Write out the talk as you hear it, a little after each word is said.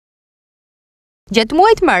Gjatë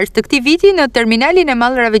muajit mars të këtij viti në terminalin e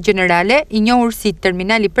mallrave gjenerale, i njohur si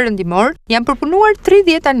terminali perëndimor, janë përpunuar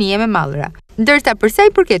 30 anije me mallra. Ndërsa për sa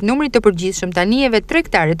i përket numrit të përgjithshëm të anijeve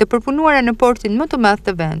tregtare të përpunuara në portin më të madh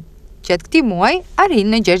të vendit, gjatë këtij muaji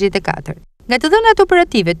arrin në 64. Nga të dhënat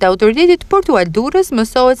operative të autoritetit portuar Durrës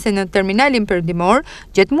mësohet se në terminalin perëndimor,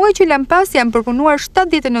 gjatë muajit që lan pas janë përpunuar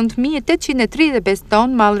 79.835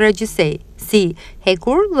 tonë mallra gjysej, si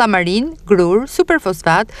hekur, llamarin, grur,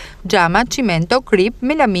 superfosfat, xhama, çimento, krip,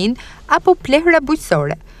 melamin apo plehra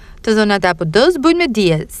bujqësore. Të dhënat APD-s bujnë me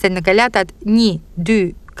dije se në kalatat 1,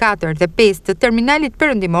 2, 4 dhe 5 të terminalit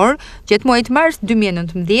perëndimor, gjatë muajit mars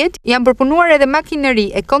 2019, janë përpunuar edhe makineri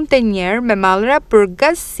e kontenjer me mallra për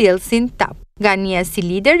gazsjellsin TAP. Nga anija si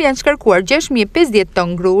lider janë shkarkuar 6.050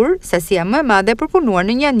 tonë grur, sasia më e madhe përpunuar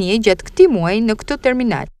në një anije gjatë këtij muaji në këtë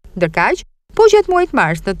terminal. Ndërkaq, po gjatë muajit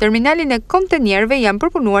mars në terminalin e kontenjerëve janë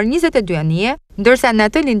përpunuar 22 anije, ndërsa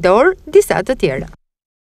në atë lindor disa të tjera.